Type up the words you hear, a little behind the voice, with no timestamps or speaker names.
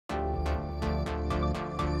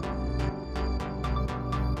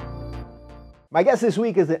My guest this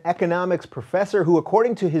week is an economics professor who,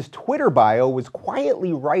 according to his Twitter bio, was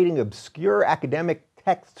quietly writing obscure academic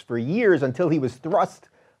texts for years until he was thrust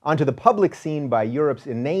onto the public scene by Europe's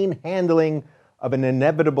inane handling of an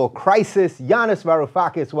inevitable crisis. Yanis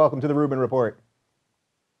Varoufakis, welcome to the Rubin Report.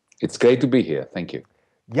 It's great to be here. Thank you.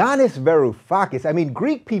 Yanis Varoufakis. I mean,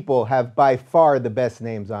 Greek people have by far the best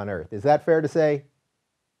names on earth. Is that fair to say?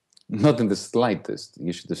 Not in the slightest.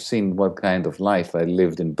 You should have seen what kind of life I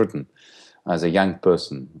lived in Britain as a young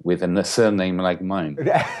person with a surname like mine.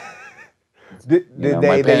 Did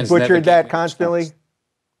they butchered that constantly?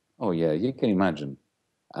 Oh yeah, you can imagine.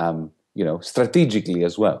 Strategically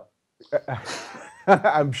as well.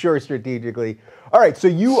 I'm sure strategically. All right, so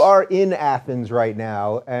you are in Athens right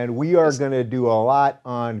now, and we are going to do a lot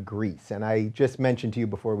on Greece. And I just mentioned to you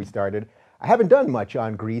before we started, I haven't done much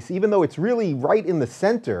on Greece, even though it's really right in the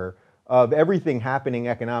center of everything happening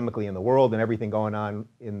economically in the world and everything going on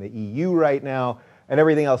in the EU right now and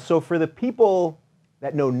everything else. So for the people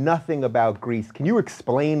that know nothing about Greece, can you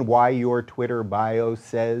explain why your Twitter bio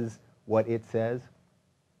says what it says?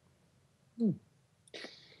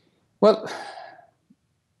 Well,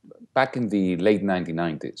 back in the late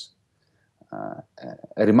 1990s, a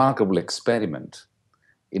remarkable experiment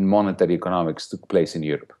in monetary economics took place in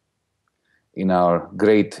Europe. In our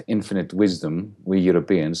great infinite wisdom, we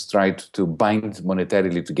Europeans tried to bind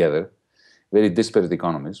monetarily together very disparate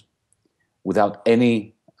economies without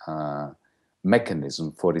any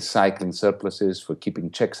mechanism for recycling surpluses, for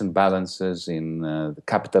keeping checks and balances in the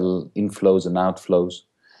capital inflows and outflows.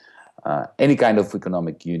 Any kind of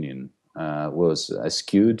economic union was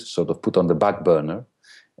eschewed, sort of put on the back burner,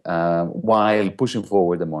 while pushing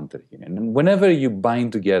forward the monetary union. And whenever you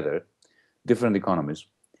bind together different economies,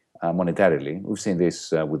 monetarily. We've seen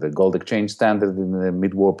this with the gold exchange standard in the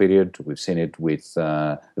mid-war period. We've seen it with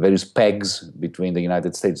various pegs between the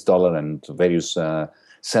United States dollar and various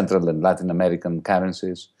Central and Latin American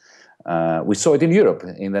currencies. We saw it in Europe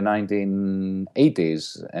in the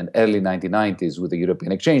 1980s and early 1990s with the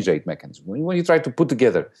European exchange rate mechanism. When you try to put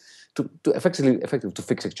together, to effectively to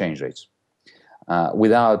fix exchange rates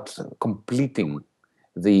without completing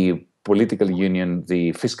the political union,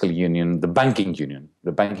 the fiscal union, the banking union.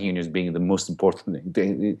 The banking union is being the most important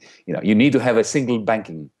thing. You need to have a single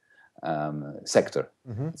banking sector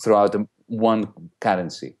throughout one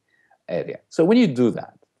currency area. So when you do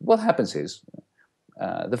that, what happens is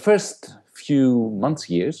the first few months,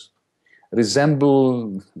 years,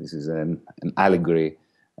 resemble, this is an allegory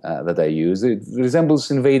that I use, it resembles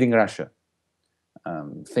invading Russia.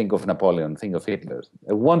 Think of Napoleon, think of Hitler.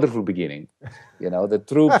 A wonderful beginning. The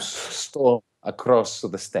troops storm across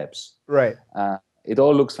the steppes. Right. It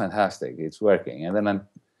all looks fantastic. It's working. And then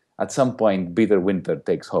at some point, bitter winter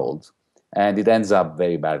takes hold. And it ends up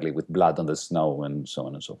very badly with blood on the snow and so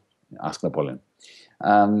on and so forth. Ask Napoleon.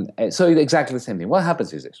 So it's exactly the same thing. What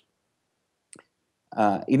happens is this.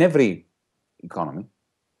 In every economy,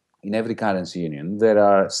 in every currency union, there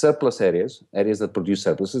are surplus areas that produce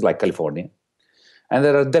surpluses, like California. And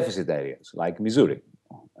there are deficit areas, like Missouri.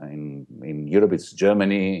 In Europe, it's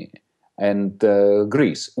Germany and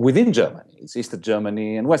Greece. Within Germany, it's Eastern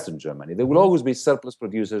Germany and Western Germany. There will always be surplus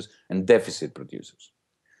producers and deficit producers.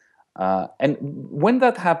 And when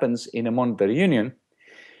that happens in a monetary union,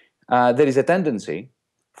 there is a tendency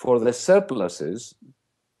for the surpluses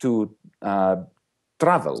to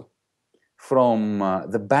travel from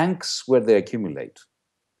the banks where they accumulate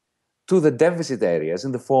to the deficit areas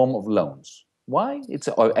in the form of loans. Why? It's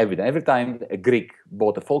evident. Every time a Greek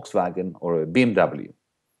bought a Volkswagen or a BMW,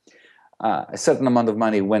 a certain amount of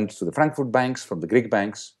money went to the Frankfurt banks from the Greek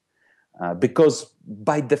banks, because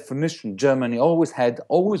by definition, Germany always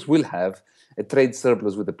will have a trade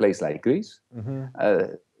surplus with a place like Greece.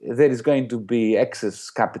 There is going to be excess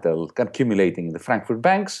capital accumulating in the Frankfurt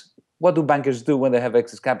banks. What do bankers do when they have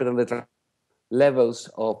excess capital? They try levels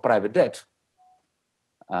of private debt,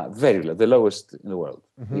 very low, the lowest in the world,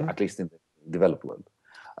 at least in the developed world.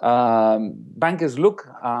 Bankers look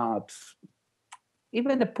at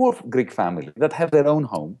even a poor Greek family that have their own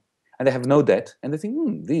home and they have no debt, and they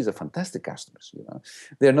think, these are fantastic customers.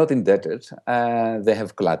 They're not indebted, they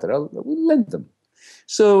have collateral, we'll lend them.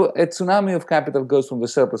 So a tsunami of capital goes from the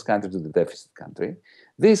surplus country to the deficit country.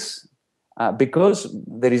 This, because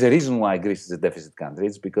there is a reason why Greece is a deficit country,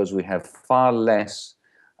 it's because we have far less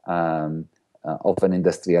of an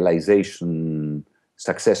industrialization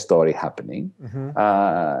success story happening.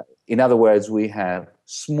 In other words, we have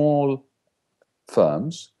small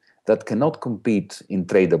firms that cannot compete in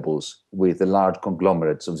tradables with the large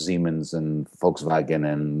conglomerates of Siemens and Volkswagen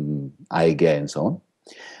and AEG and so on.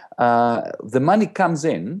 The money comes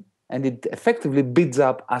in and it effectively bids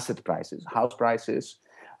up asset prices, house prices,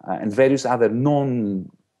 and various other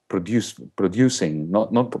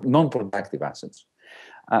non-productive assets.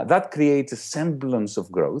 That creates a semblance of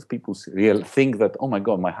growth. People think that, oh my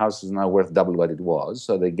God, my house is now worth double what it was.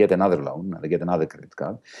 So they get another loan, they get another credit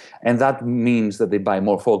card. And that means that they buy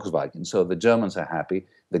more Volkswagen. So the Germans are happy,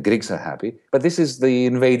 the Greeks are happy. But this is the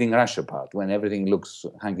invading Russia part, when everything looks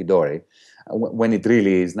hunky-dory, when it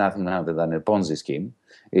really is nothing other than a Ponzi scheme.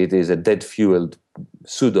 It is a debt-fueled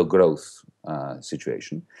pseudo-growth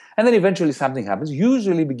situation. And then eventually something happens,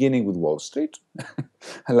 usually beginning with Wall Street,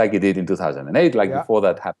 like it did in 2008, like before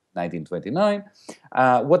that happened in 1929.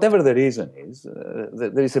 Whatever the reason is,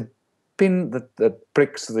 there is a pin that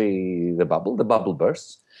pricks the bubble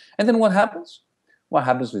bursts. And then what happens? What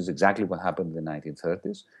happens is exactly what happened in the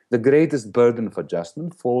 1930s. The greatest burden of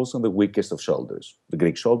adjustment falls on the weakest of shoulders, the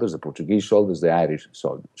Greek shoulders, the Portuguese shoulders, the Irish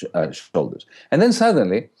shoulders. And then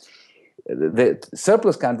suddenly, the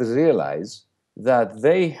surplus countries realize that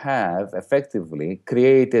they have effectively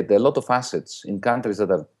created a lot of assets in countries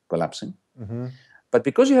that are collapsing. Mm-hmm. But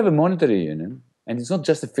because you have a monetary union, and it's not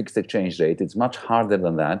just a fixed exchange rate, it's much harder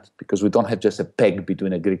than that, because we don't have just a peg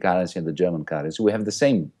between a Greek currency and the German currency. We have the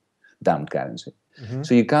same damn currency. Mm-hmm.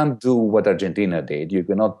 So you can't do what Argentina did. You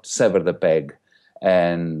cannot sever the peg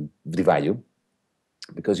and devalue,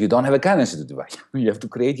 because you don't have a currency to devalue. You have to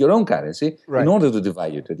create your own currency in order to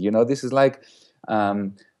devalue it. You know, this is like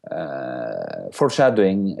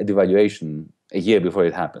foreshadowing a devaluation a year before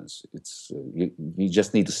it happens. It's you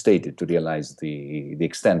just need to state it to realize the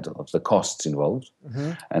extent of the costs involved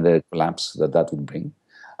and the collapse that would bring.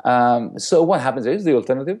 So what happens is the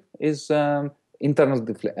alternative is internal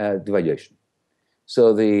devaluation.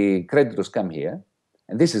 So the creditors come here,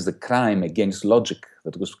 and this is the crime against logic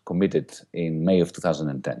that was committed in May of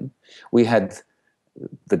 2010. We had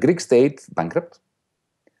the Greek state bankrupt.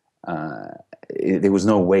 There was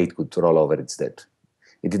no way it could roll over its debt.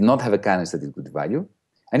 It did not have a currency that it could devalue,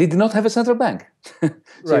 and it did not have a central bank.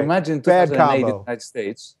 So imagine 2008 in the United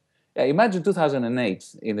States. Yeah, imagine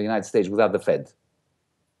 2008 in the United States without the Fed,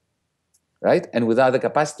 right? And without the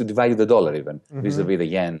capacity to devalue the dollar even, vis-a-vis the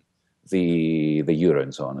yen, the euro,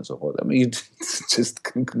 and so on and so forth. I mean, it's just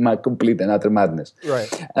complete and utter madness.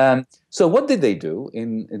 Right. So what did they do?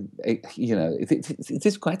 It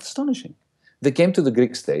is quite astonishing. They came to the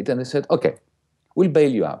Greek state and they said, okay, we'll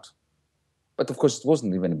bail you out. But of course, it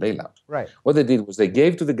wasn't even a bailout. Right. What they did was they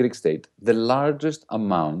gave to the Greek state the largest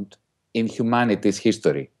amount in humanity's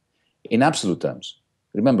history, in absolute terms.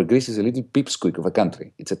 Remember, Greece is a little pipsqueak of a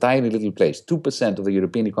country. It's a tiny little place, 2% of the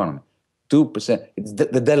European economy. 2%. It's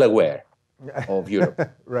the Delaware of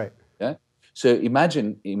Europe. Right. Yeah. So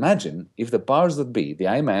imagine if the powers that be, the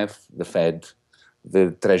IMF, the Fed,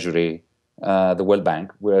 the Treasury, the World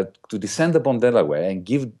Bank, were to descend upon Delaware and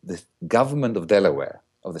give the government of Delaware,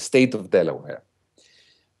 of the state of Delaware,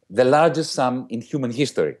 the largest sum in human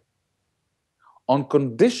history, on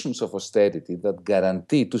conditions of austerity that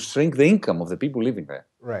guarantee to shrink the income of the people living there.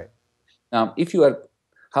 Right. Now, if you are,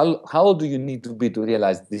 how old do you need to be to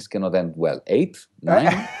realize this cannot end well? 8,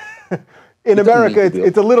 9? In America,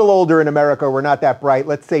 it's a little older in America. We're not that bright.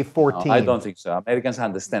 Let's say 14. No, I don't think so. Americans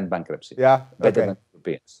understand bankruptcy. Yeah? Better than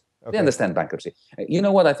Europeans. Okay. They understand bankruptcy. You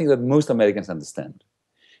know what? I think that most Americans understand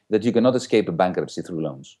that you cannot escape a bankruptcy through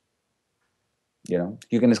loans. You know,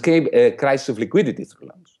 you can escape a crisis of liquidity through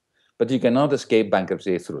loans, but you cannot escape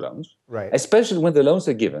bankruptcy through loans. Right. Especially when the loans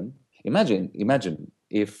are given. Imagine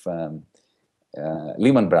if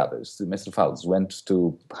Lehman Brothers, Mr. Fowles, went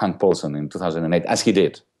to Hank Paulson in 2008, as he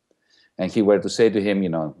did, and he were to say to him, you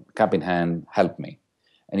know, cap in hand, help me.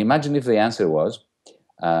 And imagine if the answer was,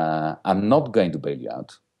 I'm not going to bail you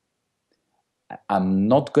out. I'm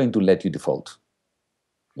not going to let you default.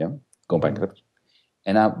 Yeah, go bankrupt.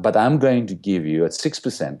 But I'm going to give you at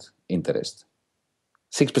 6% interest.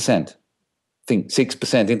 6%. Think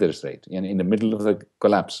 6% interest rate in the middle of the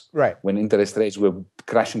collapse. Right. When interest rates were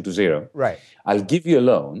crashing to zero. Right. I'll give you a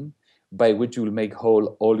loan by which you will make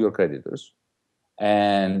whole all your creditors.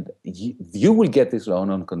 And you will get this loan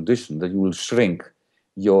on condition that you will shrink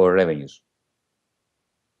your revenues.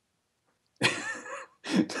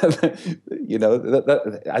 You know,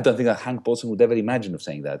 I don't think that Hank Paulson would ever imagine of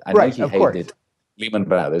saying that. I know he hated Lehman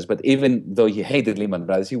Brothers, but even though he hated Lehman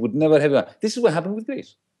Brothers, he would never have. This is what happened with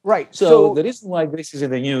Greece. Right. So the reason why Greece is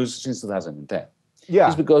in the news since 2010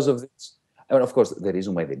 is because of this. I mean, of course, the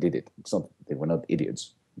reason why they did it, it's not, they were not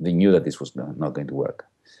idiots. They knew that this was not going to work.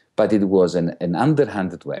 But it was an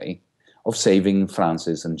underhanded way of saving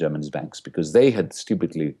France's and Germany's banks, because they had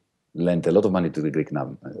stupidly lent a lot of money to the Greek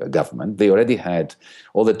government. They already had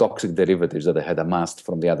all the toxic derivatives that they had amassed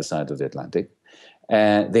from the other side of the Atlantic.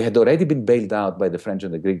 They had already been bailed out by the French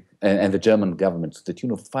and the Greek and the German governments to the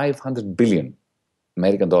tune of 500 billion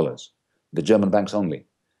American dollars, the German banks only,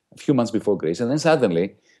 a few months before Greece. And then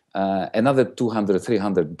suddenly, another 200,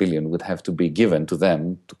 300 billion would have to be given to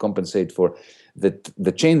them to compensate for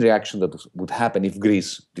the chain reaction that would happen if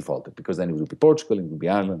Greece defaulted, because then it would be Portugal, it would be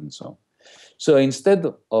Ireland, and so on. So instead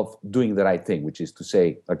of doing the right thing, which is to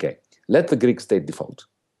say, okay, let the Greek state default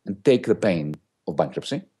and take the pain of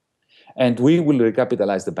bankruptcy, and we will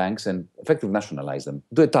recapitalize the banks and effectively nationalize them,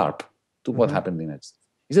 do a TARP to what happened in the United States.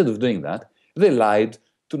 Instead of doing that, they lied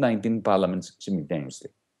to 19 parliaments simultaneously.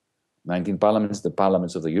 19 parliaments, the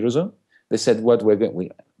parliaments of the Eurozone. They said, what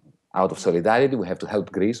out of solidarity, we have to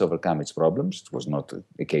help Greece overcome its problems. It was not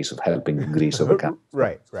a case of helping Greece overcome.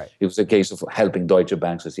 Right. It was a case of helping Deutsche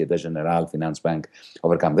Bank, Societe Generale, Finanzbank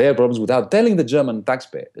overcome their problems without telling the German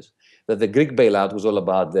taxpayers that the Greek bailout was all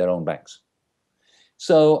about their own banks.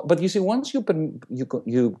 So, but you see, once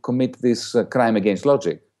you commit this crime against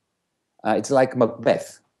logic, it's like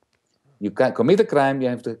Macbeth. You can't commit a crime, you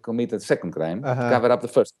have to commit a second crime to cover up the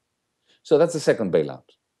first. So that's the second bailout.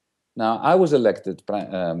 Now, I was elected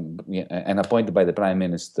and appointed by the Prime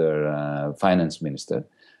Minister, Finance Minister,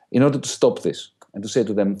 in order to stop this and to say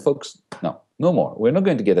to them, folks, no more. We're not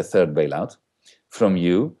going to get a third bailout from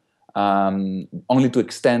you, only to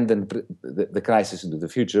extend the crisis into the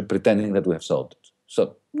future, pretending that we have solved it.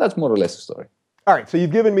 So that's more or less the story. All right, so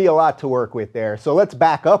you've given me a lot to work with there. So let's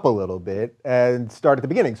back up a little bit and start at the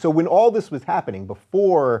beginning. So when all this was happening,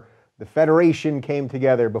 before the Federation came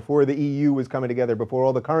together, before the EU was coming together, before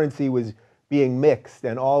all the currency was being mixed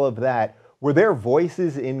and all of that, were there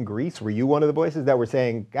voices in Greece? Were you one of the voices that were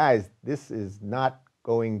saying, guys, this is not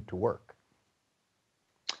going to work?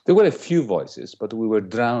 There were a few voices, but we were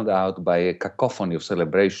drowned out by a cacophony of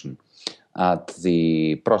celebration at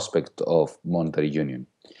the prospect of monetary union.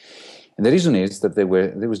 And the reason is that there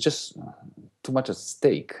was just too much at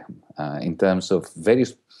stake in terms of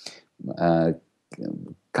various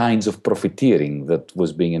kinds of profiteering that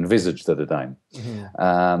was being envisaged at the time.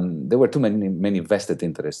 There were too many vested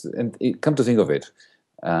interests. And come to think of it,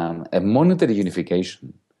 a monetary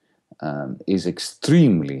unification is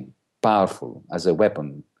extremely powerful as a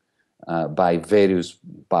weapon by various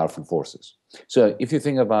powerful forces. So if you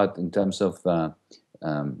think about in terms of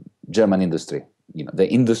German industry, the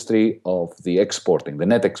industry of the exporting, the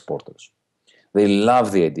net exporters, they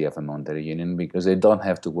love the idea of a monetary union because they don't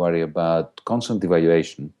have to worry about constant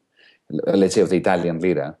devaluation, let's say of the Italian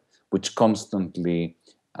lira, which constantly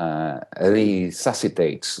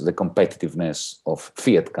resuscitates the competitiveness of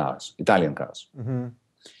fiat cars, Italian cars.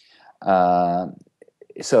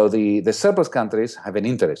 So the surplus countries have an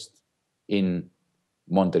interest in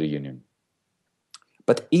monetary union.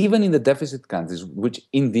 But even in the deficit countries, which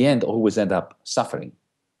in the end always end up suffering,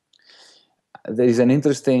 there is an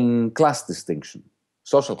interesting class distinction,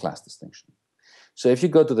 social class distinction. So if you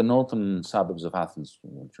go to the northern suburbs of Athens,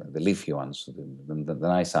 which are the leafy ones, the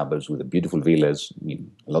nice suburbs with the beautiful villas,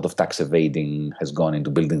 a lot of tax evading has gone into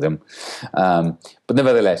building them. But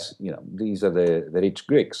nevertheless, these are the rich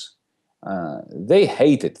Greeks. They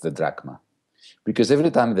hated the drachma because every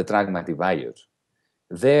time the drachma devalued,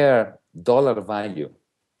 their dollar value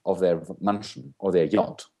of their mansion or their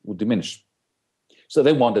yacht would diminish. So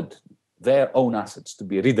they wanted their own assets to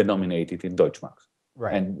be redenominated in Deutschmarks.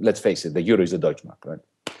 Right. And let's face it, the euro is a Deutschmark,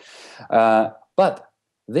 right? But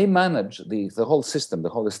they managed, the whole system, the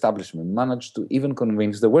whole establishment managed to even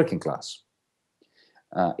convince the working class,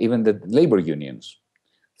 even the labor unions.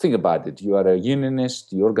 Think about it. You are a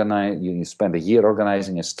unionist, you spend a year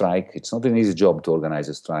organizing a strike. It's not an easy job to organize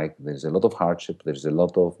a strike. There's a lot of hardship. There's a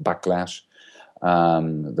lot of backlash.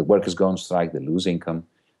 The workers go on strike, they lose income.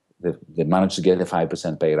 They manage to get a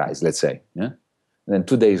 5% pay rise, let's say. Yeah? And then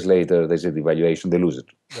 2 days later, there's a devaluation, they lose it.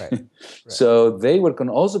 Right. So they were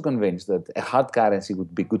also convinced that a hard currency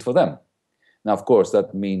would be good for them. Now, of course,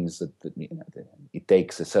 that means that it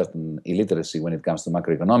takes a certain illiteracy when it comes to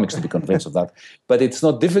macroeconomics to be convinced of that. But it's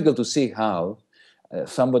not difficult to see how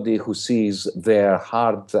somebody who sees their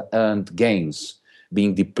hard-earned gains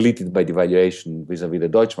being depleted by devaluation vis-a-vis the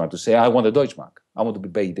Deutschmark to say, I want a Deutschmark. I want to be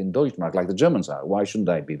paid in Deutschmark like the Germans are. Why shouldn't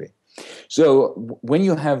I be there? So when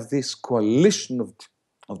you have this coalition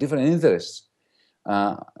of different interests,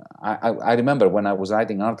 I remember when I was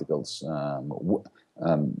writing articles,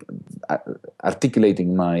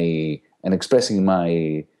 articulating and expressing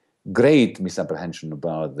my great misapprehension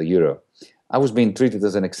about the euro, I was being treated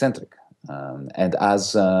as an eccentric. And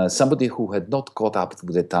as somebody who had not caught up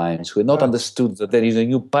with the times, who had not understood that there is a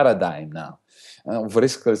new paradigm now of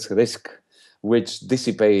riskless risk, which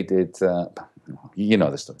dissipated, You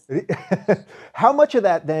know the story. How much of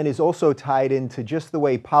that then is also tied into just the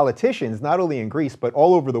way politicians, not only in Greece, but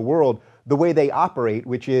all over the world, the way they operate,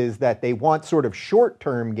 which is that they want sort of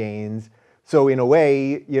short-term gains. So in a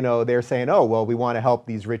way, they're saying, oh, well, we want to help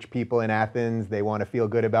these rich people in Athens. They want to feel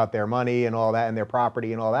good about their money and all that and their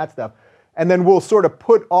property and all that stuff. And then we'll sort of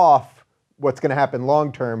put off what's going to happen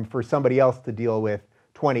long-term for somebody else to deal with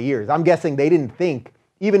 20 years. I'm guessing they didn't think,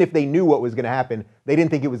 even if they knew what was going to happen, they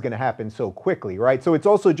didn't think it was going to happen so quickly, right? So it's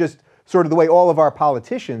also just sort of the way all of our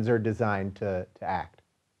politicians are designed to act.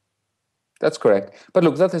 That's correct. But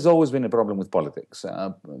look, that has always been a problem with politics.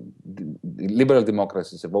 Liberal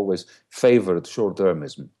democracies have always favored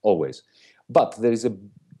short-termism, always. But there is a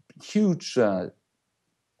huge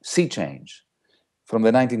sea change from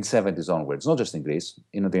the 1970s onwards, not just in Greece,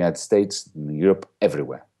 in the United States, in Europe,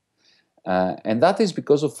 everywhere. And that is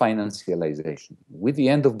because of financialization. With the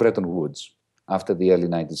end of Bretton Woods, after the early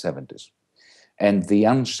 1970s, and the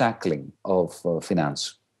unshackling of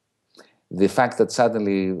finance, the fact that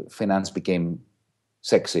suddenly finance became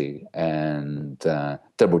sexy and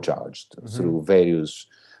turbocharged through various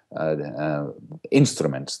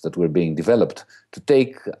instruments that were being developed to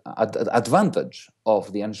take advantage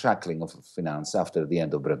of the unshackling of finance after the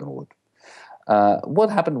end of Bretton Woods. What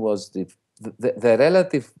happened was the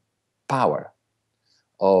relative power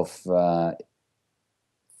of the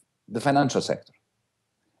financial sector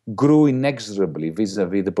grew inexorably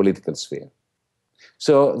vis-a-vis the political sphere.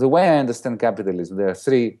 So the way I understand capitalism, there are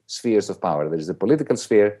three spheres of power. There is the political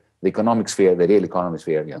sphere, the economic sphere, the real economy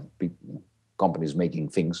sphere, companies making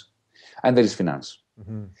things, and there is finance.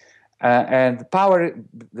 And power,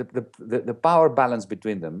 the power balance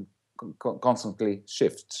between them constantly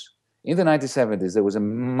shifts. In the 1970s, there was a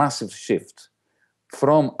massive shift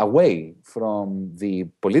away from the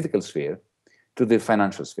political sphere to the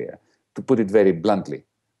financial sphere. To put it very bluntly,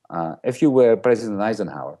 if you were President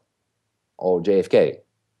Eisenhower or JFK,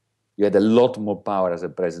 you had a lot more power as a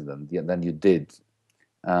president than you did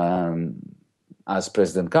as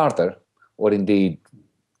President Carter or indeed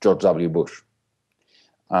George W. Bush.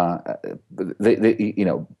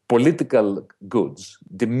 Political goods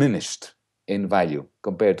diminished in value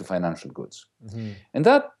compared to financial goods. And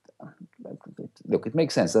that, look, it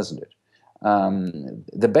makes sense, doesn't it?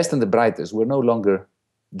 The best and the brightest were no longer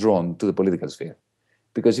drawn to the political sphere.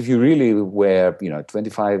 Because if you really were,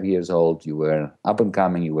 25 years old, you were up and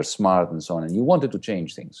coming, you were smart and so on, and you wanted to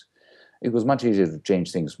change things, it was much easier to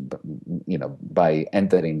change things, by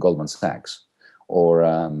entering Goldman Sachs or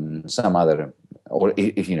some other, or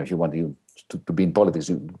if you want to be in politics,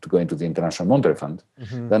 to go into the International Monetary Fund,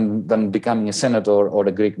 than becoming a senator or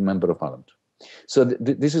a Greek member of parliament. So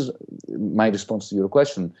this is my response to your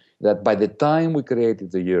question, that by the time we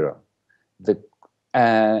created the euro,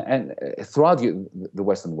 and throughout the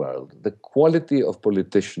Western world, the quality of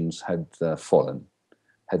politicians had fallen,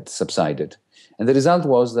 had subsided. And the result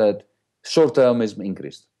was that short-termism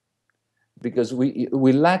increased. Because we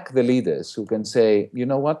lack the leaders who can say, you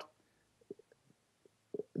know what,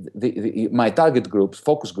 my target groups,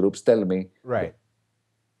 focus groups tell me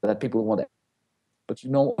that people want. But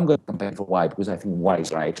I'm going to campaign for Y because I think Y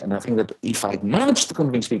is right. And I think that if I manage to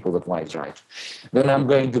convince people that Y is right, then I'm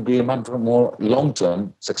going to be a much more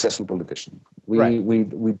long-term successful politician. We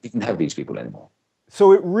didn't have these people anymore.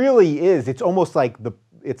 So it really is. It's almost like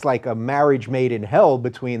it's like a marriage made in hell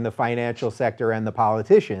between the financial sector and the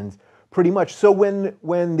politicians, pretty much. So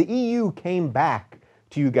when the EU came back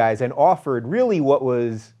to you guys and offered really what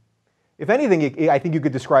was, if anything, I think you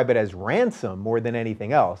could describe it as ransom more than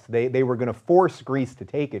anything else. They were going to force Greece to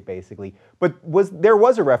take it, basically. But there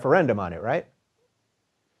was a referendum on it, right?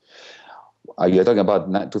 You're talking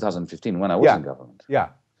about 2015, when I was in government? Yeah.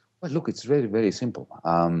 Well, look, it's very, very simple.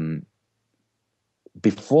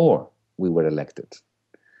 Before we were elected,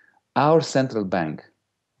 our central bank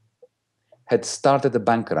had started a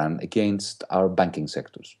bank run against our banking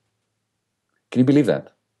sectors. Can you believe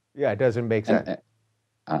that? Yeah, it doesn't make sense.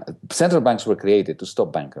 Central banks were created to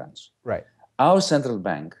stop bank runs. Right. Our central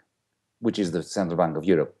bank, which is the Central Bank of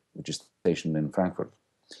Europe, which is stationed in Frankfurt,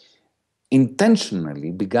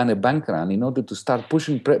 intentionally began a bank run in order to start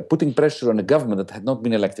putting pressure on a government that had not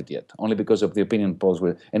been elected yet, only because of the opinion polls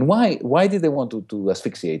were. And why did they want to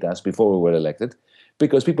asphyxiate us before we were elected?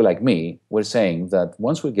 Because people like me were saying that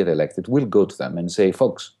once we get elected, we'll go to them and say,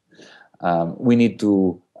 folks, we need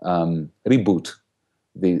to reboot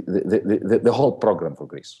the whole program for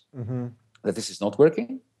Greece. That this is not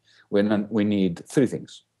working. We need three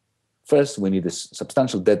things. First, we need a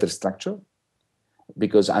substantial debt restructure,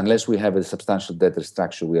 because unless we have a substantial debt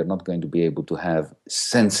restructure, we are not going to be able to have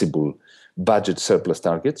sensible budget surplus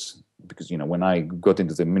targets. because when I got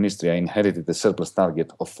into the ministry, I inherited the surplus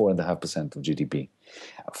target of 4.5% of GDP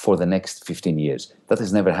for the next 15 years. That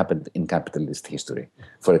has never happened in capitalist history.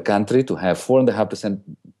 For a country to have 4.5%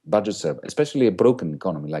 budget surplus, especially a broken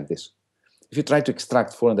economy like this, if you try to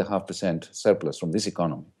extract 4.5% surplus from this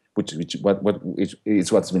economy, which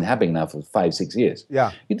is what's been happening now for 5-6 years,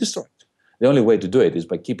 you destroy it. The only way to do it is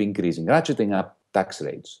by keep increasing, ratcheting up tax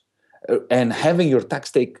rates, and having your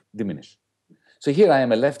tax take diminish. So here I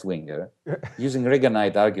am, a left-winger, using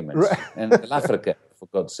Reaganite arguments and Africa, for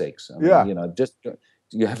God's sakes.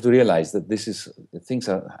 You have to realize that things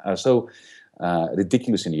are so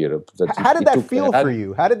ridiculous in Europe. How did that feel for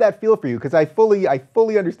you? How did that feel for you? Because I fully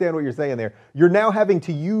understand what you're saying there. You're now having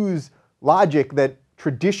to use logic that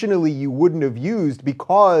traditionally you wouldn't have used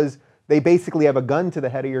because they basically have a gun to the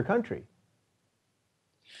head of your country.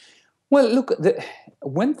 Well, look,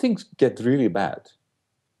 when things get really bad,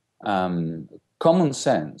 common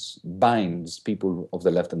sense binds people of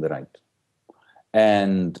the left and the right,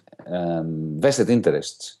 and vested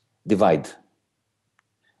interests divide.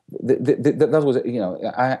 That was,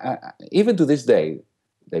 even to this day,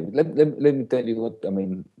 David, let me tell you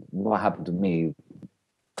what happened to me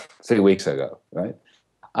 3 weeks ago, right?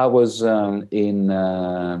 I was where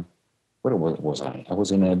was I? I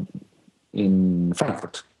was in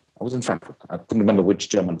Frankfurt. I was in Frankfurt. I couldn't remember which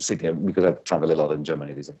German city because I travel a lot in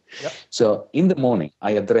Germany these days. Yep. So in the morning,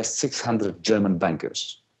 I addressed 600 German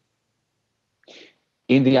bankers.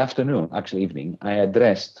 In the afternoon, actually evening, I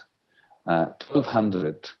addressed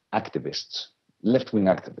 1,200 activists, left-wing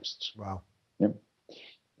activists. Wow. Yeah.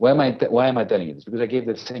 Why am I telling you this? Because I gave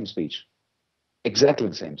the same speech, exactly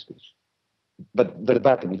the same speech, but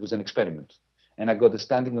verbatim. It was an experiment, and I got a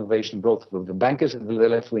standing ovation both from the bankers and the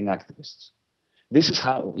left-wing activists. This is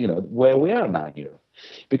how, where we are now here.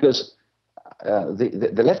 Because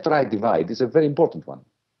the left-right divide is a very important one.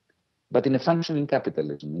 But in a functioning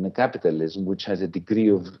capitalism, in a capitalism which has a degree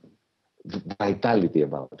of vitality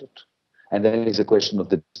about it, and then is a question of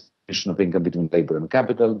the distribution of income between labor and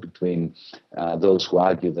capital, between those who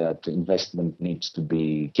argue that investment needs to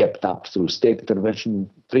be kept up through state intervention,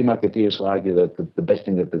 free marketeers who argue that the best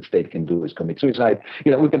thing that the state can do is commit suicide.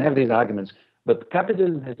 We can have these arguments. But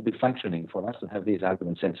capitalism has to be functioning for us to have these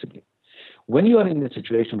arguments sensibly. When you are in a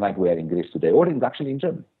situation like we are in Greece today, or actually in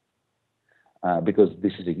Germany, because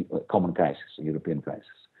this is a common crisis, a European crisis,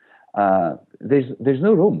 there's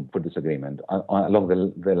no room for disagreement along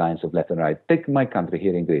the lines of left and right. Take my country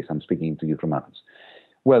here in Greece. I'm speaking to you from Athens.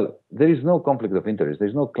 Well, there is no conflict of interest.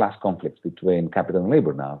 There's no class conflict between capital and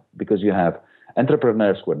labor now, because you have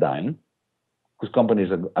entrepreneurs who are dying, whose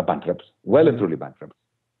companies are bankrupt, well and truly bankrupt.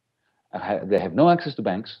 They have no access to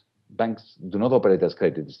banks. Banks do not operate as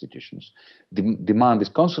credit institutions. Demand is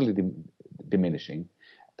constantly diminishing.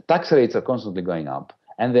 Tax rates are constantly going up,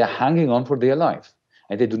 and they are hanging on for dear life.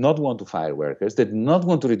 And they do not want to fire workers. They do not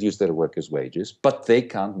want to reduce their workers' wages, but they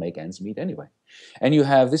can't make ends meet anyway. And you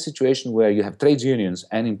have this situation where you have trades unions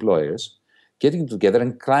and employers getting together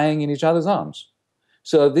and crying in each other's arms.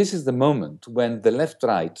 So this is the moment when the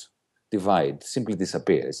left-right divide simply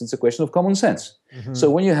disappears. It's a question of common sense. Mm-hmm. So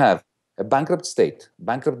when you have a bankrupt state,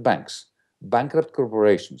 bankrupt banks, bankrupt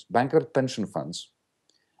corporations, bankrupt pension funds,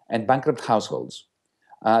 and bankrupt households,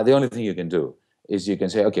 the only thing you can do is you can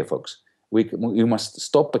say, okay, folks, we must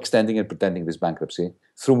stop extending and pretending this bankruptcy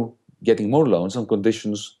through getting more loans on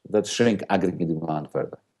conditions that shrink aggregate demand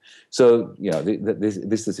further. So, this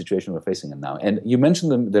is the situation we're facing now. And you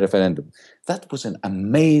mentioned the referendum. That was an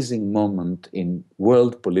amazing moment in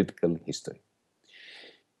world political history.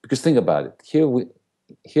 Because think about it.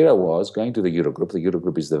 Here I was going to the Eurogroup. The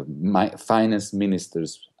Eurogroup is the finance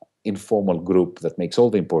ministers' informal group that makes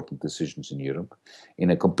all the important decisions in Europe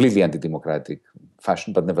in a completely anti-democratic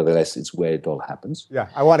fashion, but nevertheless, it's where it all happens. Yeah,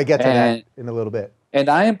 I want to get to that in a little bit. And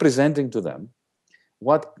I am presenting to them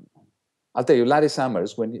what, I'll tell you, Larry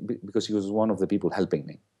Summers, because he was one of the people helping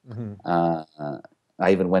me. Mm-hmm.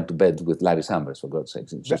 I even went to bed with Larry Summers, for God's sake.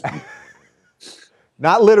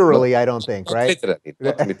 Not literally, I don't think, right?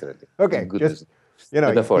 Not literally. Okay, just,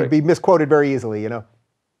 you'd be misquoted very easily, No,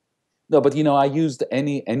 but I used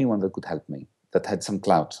anyone that could help me, that had some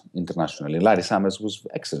clout internationally. Larry Summers was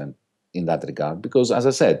excellent in that regard, because, as I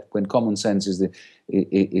said, when common sense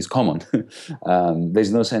is common,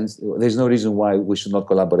 there's no reason why we should not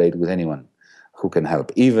collaborate with anyone who can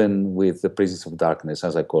help, even with the Princes of Darkness,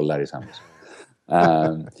 as I call Larry Summers.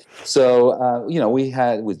 We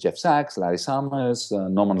had with Jeff Sachs, Larry Summers,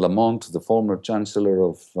 Norman Lamont, the former Chancellor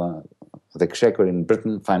of the Exchequer in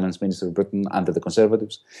Britain, Finance Minister of Britain under the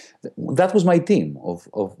Conservatives. That was my team of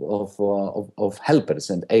helpers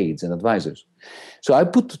and aides and advisors. So I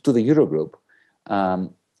put to the Eurogroup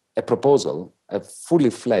a proposal, a fully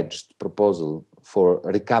fledged proposal for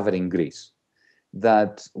recovering Greece.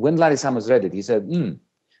 That when Larry Summers read it, he said,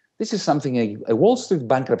 this is something a Wall Street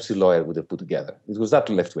bankruptcy lawyer would have put together. It was that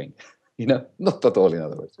left wing, not at all, in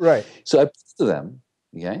other words. Right. So I put to them,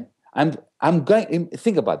 I'm going,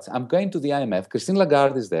 think about this. I'm going to the IMF. Christine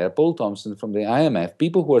Lagarde is there, Paul Thompson from the IMF,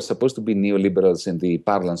 people who are supposed to be neoliberals in the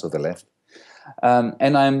parlance of the left.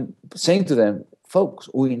 And I'm saying to them, folks,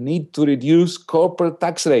 we need to reduce corporate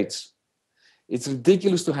tax rates. It's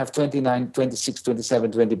ridiculous to have 29, 26,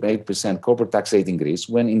 27, 28% corporate tax rate in Greece,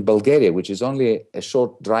 when in Bulgaria, which is only a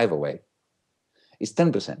short drive away, it's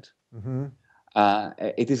 10%. Mm-hmm.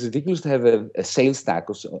 It is ridiculous to have a sales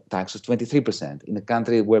tax of 23% in a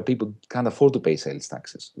country where people can't afford to pay sales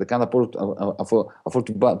taxes. They can't afford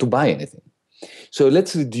to buy anything. So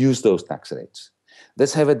let's reduce those tax rates.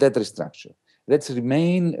 Let's have a debt restructure. Let's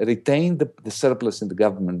retain the surplus in the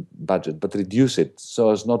government budget, but reduce it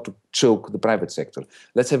so as not to choke the private sector.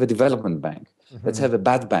 Let's have a development bank. Mm-hmm. Let's have a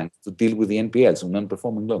bad bank to deal with the NPLs,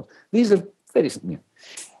 non-performing loans. These are very new.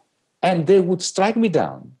 And they would strike me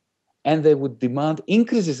down, and they would demand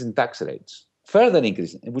increases in tax rates, further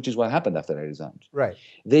increases, which is what happened after I resigned. Right.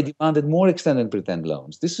 They demanded more extend and pretend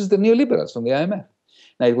loans. This is the neoliberals from the IMF.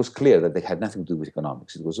 Now, it was clear that they had nothing to do with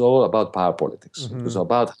economics. It was all about power politics. Mm-hmm. It was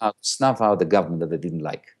about how to snuff out the government that they didn't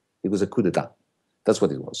like. It was a coup d'etat. That's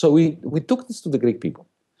what it was. So we took this to the Greek people.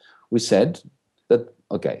 We said that,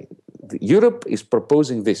 okay, Europe is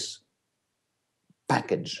proposing this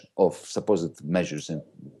package of supposed measures and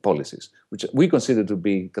policies, which we consider to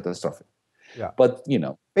be catastrophic. Yeah. But,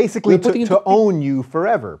 basically to own you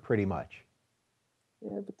forever, pretty much.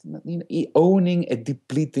 Yeah, but owning a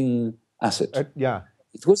depleting asset. Yeah.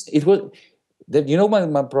 It was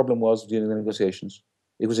my problem was during the negotiations.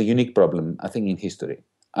 It was a unique problem, I think, in history.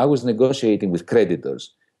 I was negotiating with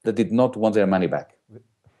creditors that did not want their money back.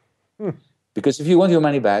 Because if you want your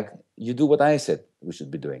money back, you do what I said we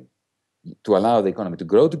should be doing to allow the economy to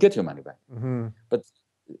grow, to get your money back. Mm-hmm. But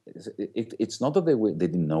it's not that they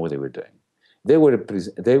didn't know what they were doing.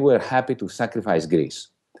 They were happy to sacrifice Greece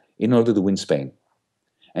in order to win Spain,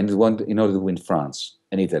 and in order to win France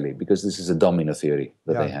and Italy, because this is a domino theory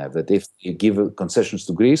that they have, that if you give concessions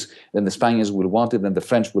to Greece, then the Spaniards will want it, then the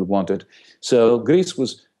French will want it. So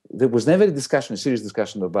there was never a serious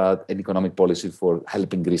discussion about an economic policy for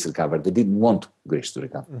helping Greece recover. They didn't want Greece to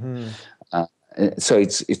recover. Mm-hmm. So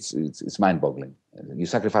it's mind-boggling. You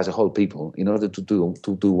sacrifice a whole people in order to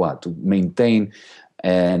do what? To maintain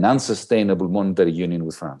an unsustainable monetary union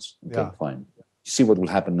with France. Okay, fine. You see what will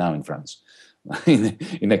happen now in France. in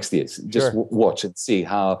next years. Just watch and see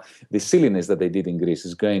how the silliness that they did in Greece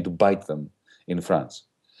is going to bite them in France.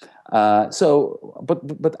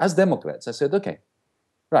 But as Democrats, I said, okay,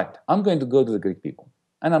 right, I'm going to go to the Greek people,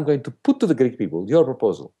 and I'm going to put to the Greek people your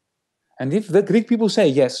proposal. And if the Greek people say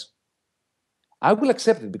yes, I will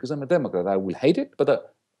accept it because I'm a Democrat. I will hate it,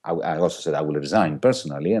 but I also said I will resign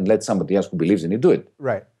personally and let somebody else who believes in it do it.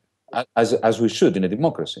 Right. As we should in a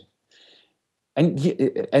democracy. And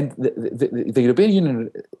the European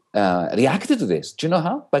Union reacted to this. Do you know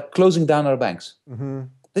how? By closing down our banks. Mm-hmm.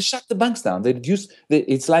 They shut the banks down. They reduced.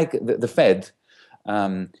 It's like the Fed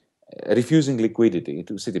refusing liquidity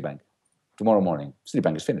to Citibank tomorrow morning.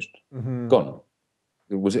 Citibank is finished, gone.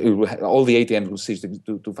 All the ATMs will cease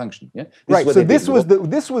to function. Yeah, right. So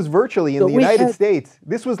this was virtually in the United States.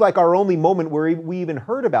 This was like our only moment where we even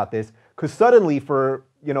heard about this, because suddenly for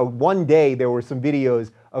one day there were some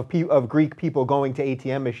videos of Greek people going to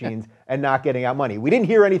ATM machines and not getting out money. We didn't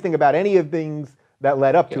hear anything about any of things that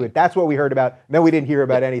led up to it. That's what we heard about. Then we didn't hear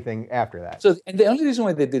about anything after that. So, and the only reason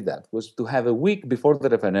why they did that was to have a week before the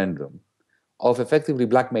referendum of effectively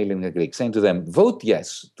blackmailing the Greeks, saying to them, vote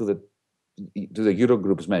yes to the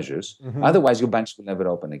Eurogroup's measures, otherwise your banks will never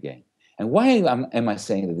open again. And why am I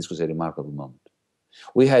saying that this was a remarkable moment?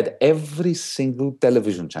 We had every single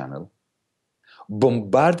television channel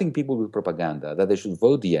bombarding people with propaganda that they should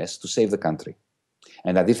vote yes to save the country,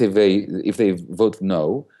 and that if they vote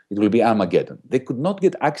no, it will be Armageddon. They could not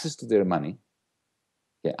get access to their money.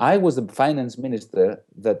 Okay. I was the finance minister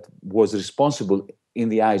that was responsible in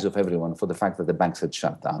the eyes of everyone for the fact that the banks had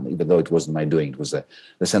shut down, even though it wasn't my doing. It was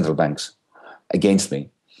the central banks against me.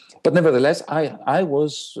 But nevertheless,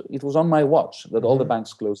 it was on my watch that all the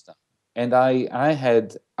banks closed down. And I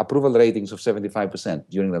had approval ratings of 75%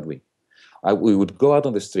 during that week. We would go out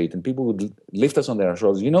on the street and people would lift us on their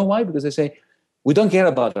shoulders. You know why? Because they say, we don't care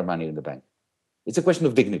about our money in the bank. It's a question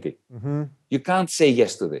of dignity. Mm-hmm. You can't say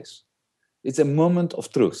yes to this. It's a moment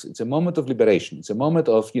of truth. It's a moment of liberation. It's a moment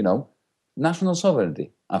of, national sovereignty,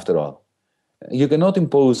 after all. You cannot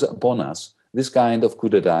impose upon us this kind of coup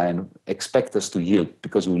d'etat and expect us to yield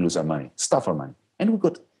because we lose our money, stuff our money. And we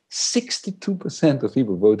got 62% of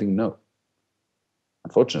people voting no.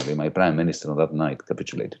 Unfortunately, my prime minister on that night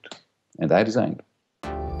capitulated, and I resigned.